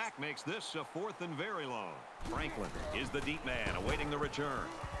 The sack makes this a 4th and very long. Franklin is the deep man awaiting the return.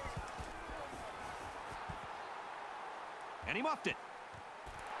 And he muffed it.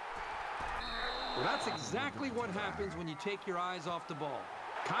 Well, that's exactly what happens when you take your eyes off the ball.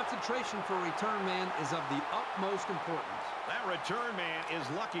 Concentration for a return man is of the utmost importance. That return man is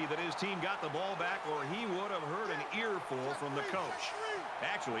lucky that his team got the ball back, or he would have heard an earful from the coach.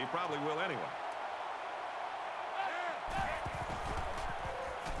 Actually, he probably will anyway.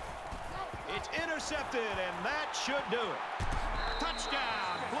 It's intercepted, and that should do it.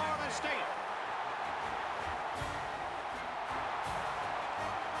 Touchdown, Florida State.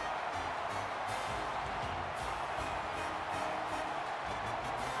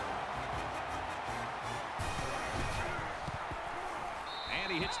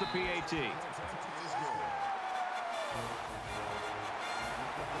 He hits the PAT.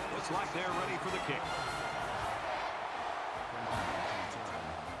 Looks like they're ready for the kick.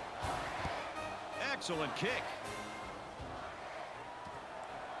 Excellent kick.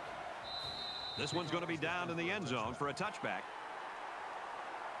 This one's going to be down in the end zone for a touchback.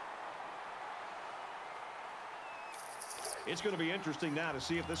 It's going to be interesting now to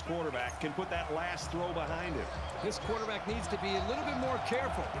see if this quarterback can put that last throw behind him. This quarterback needs to be a little bit more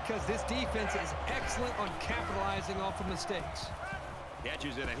careful because this defense is excellent on capitalizing off of mistakes.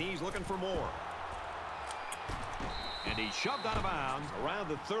 Catches it, and he's looking for more. And he's shoved out of bounds around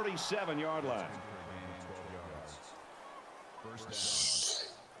the 37-yard line.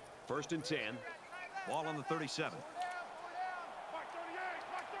 1st and 10. Ball on the 37.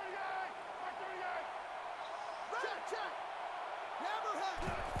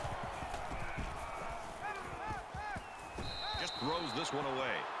 Just throws this one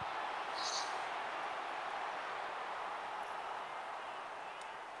away.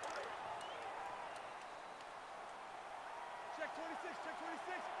 Check 26, check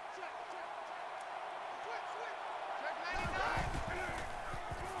 26, check.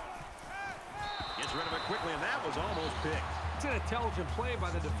 Gets rid of it quickly, and that was almost picked. It's an intelligent play by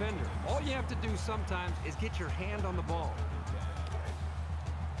the defender. All you have to do sometimes is get your hand on the ball.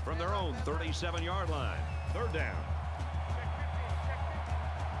 From their own 37-yard line, third down.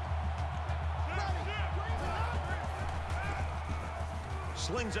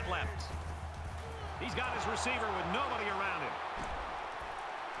 Slings it left. He's got his receiver with nobody around him.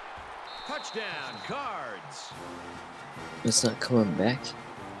 Touchdown, Cards. It's not coming back.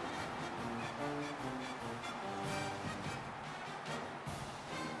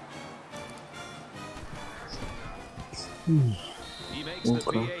 He makes the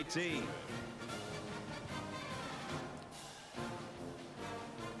PAT.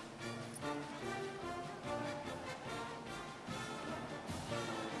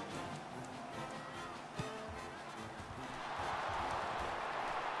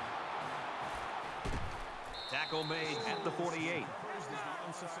 Tackle made at the 48.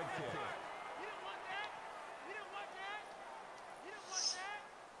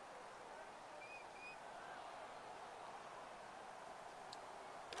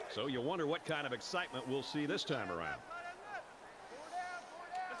 So you wonder what kind of excitement we'll see this time around.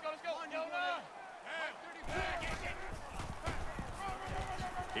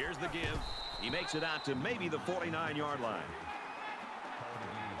 Here's the give. He makes it out to maybe the 49-yard line.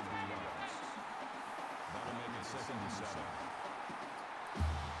 That'll make it 2nd and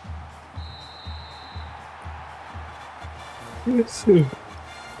 7. Let's see.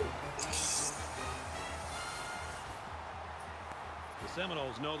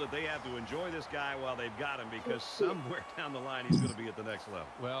 Seminoles know that they have to enjoy this guy while they've got him, because somewhere down the line he's going to be at the next level.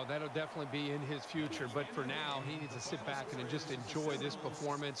 Well, that'll definitely be in his future, but for now he needs to sit back and just enjoy this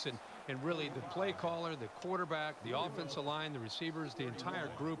performance, and really the play caller, the quarterback, the offensive line, the receivers, the entire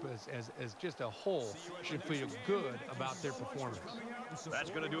group as just a whole should feel good about their performance. That's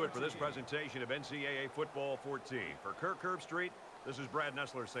going to do it for this presentation of NCAA Football 14. For Kirk Herbstreit, this is Brad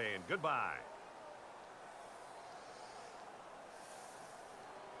Nessler saying goodbye.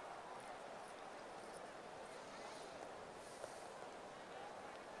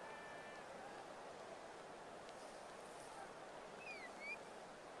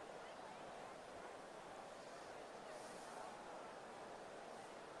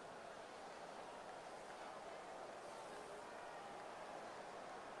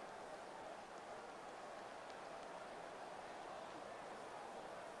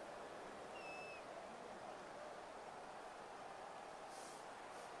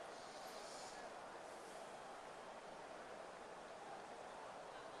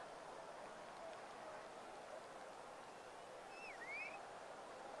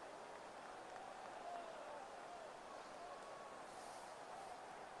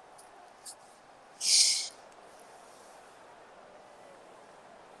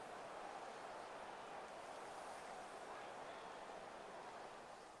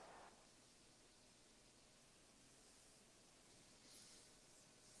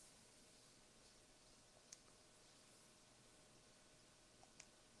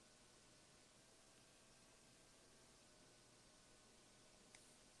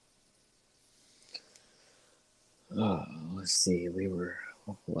 Let's see. We were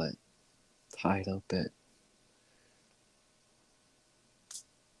what, tied up at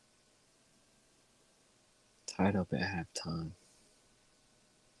halftime.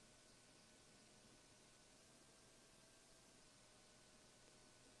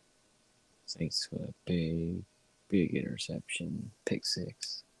 Thanks for a big interception, pick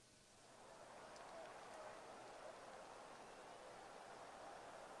six.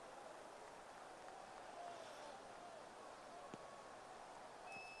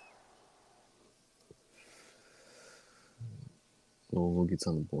 Louisville gets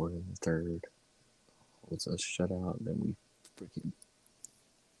on the board in the third, holds us shut out, then we freaking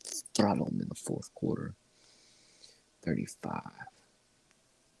throttle them in the fourth quarter. 35.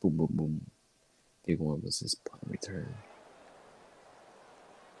 Boom, boom, boom. Big one was his punt return.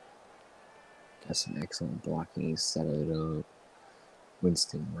 Got some excellent blocking. He set it up.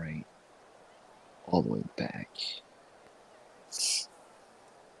 Winston right. All the way back.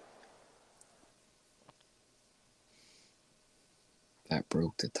 That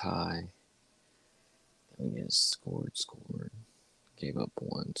broke the tie. Then we just scored. Gave up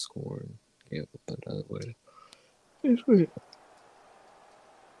one, scored. Gave up another one.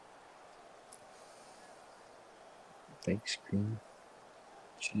 Fake screen.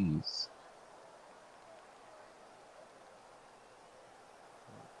 Jeez.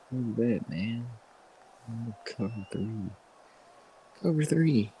 Move that, man. Cover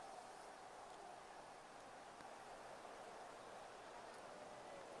three.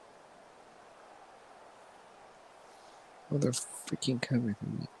 Oh, they're freaking covering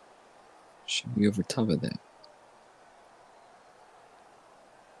me. Should be over top of that.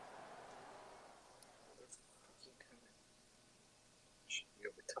 Should be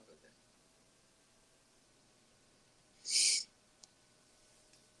over top of that.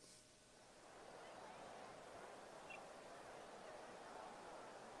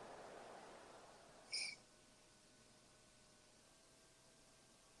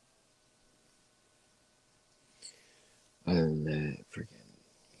 Other than that, freaking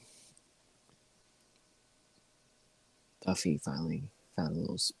Duffy finally found a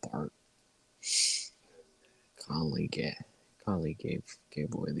little spark. Conley gave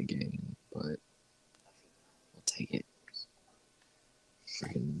away the game, but I'll take it.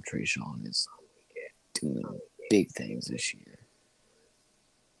 Freaking Trayshawn is doing big things this year.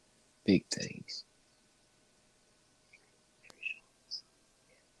 Big things.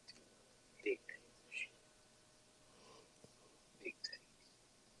 Big things. Big things.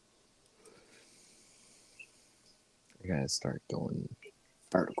 I gotta start going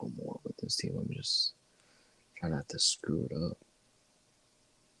vertical more with this team. I'm just trying not to screw it up.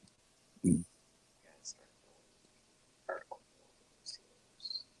 Vertical more with this team.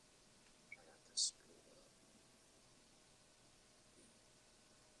 Just try not to screw it up.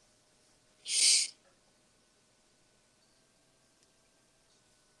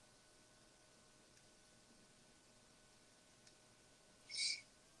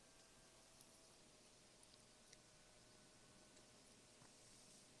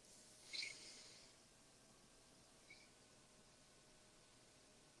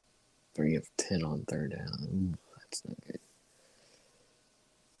 3 of 10 on third down. Ooh, that's not good.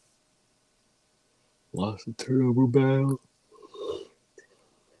 Lost a turnover battle.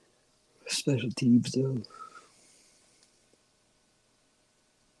 Special teams, though.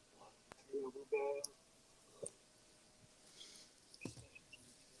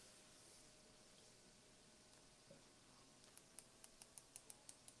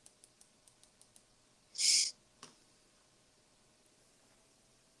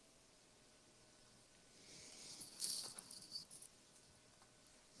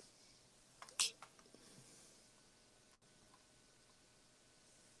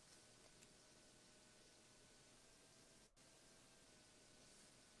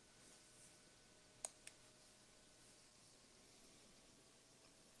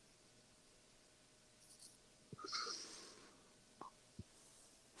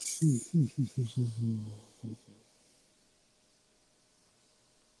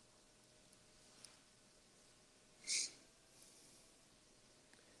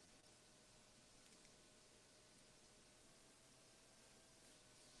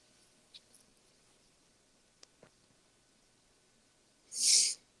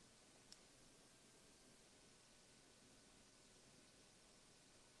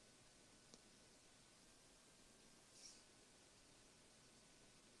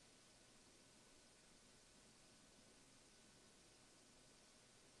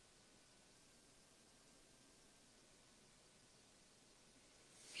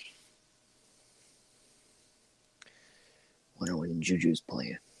 Wonder when Juju's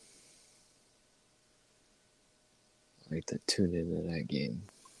playing. I like to tune into that game.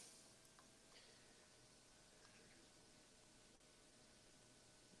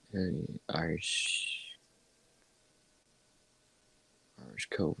 Irish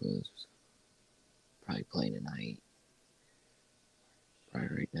Cova's probably playing tonight.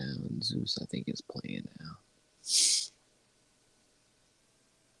 Right now, and Zeus I think is playing now.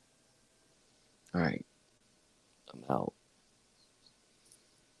 Alright. I'm out.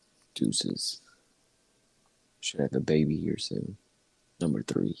 Deuces. Should have a baby here soon. Number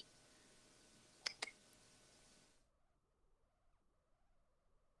 3.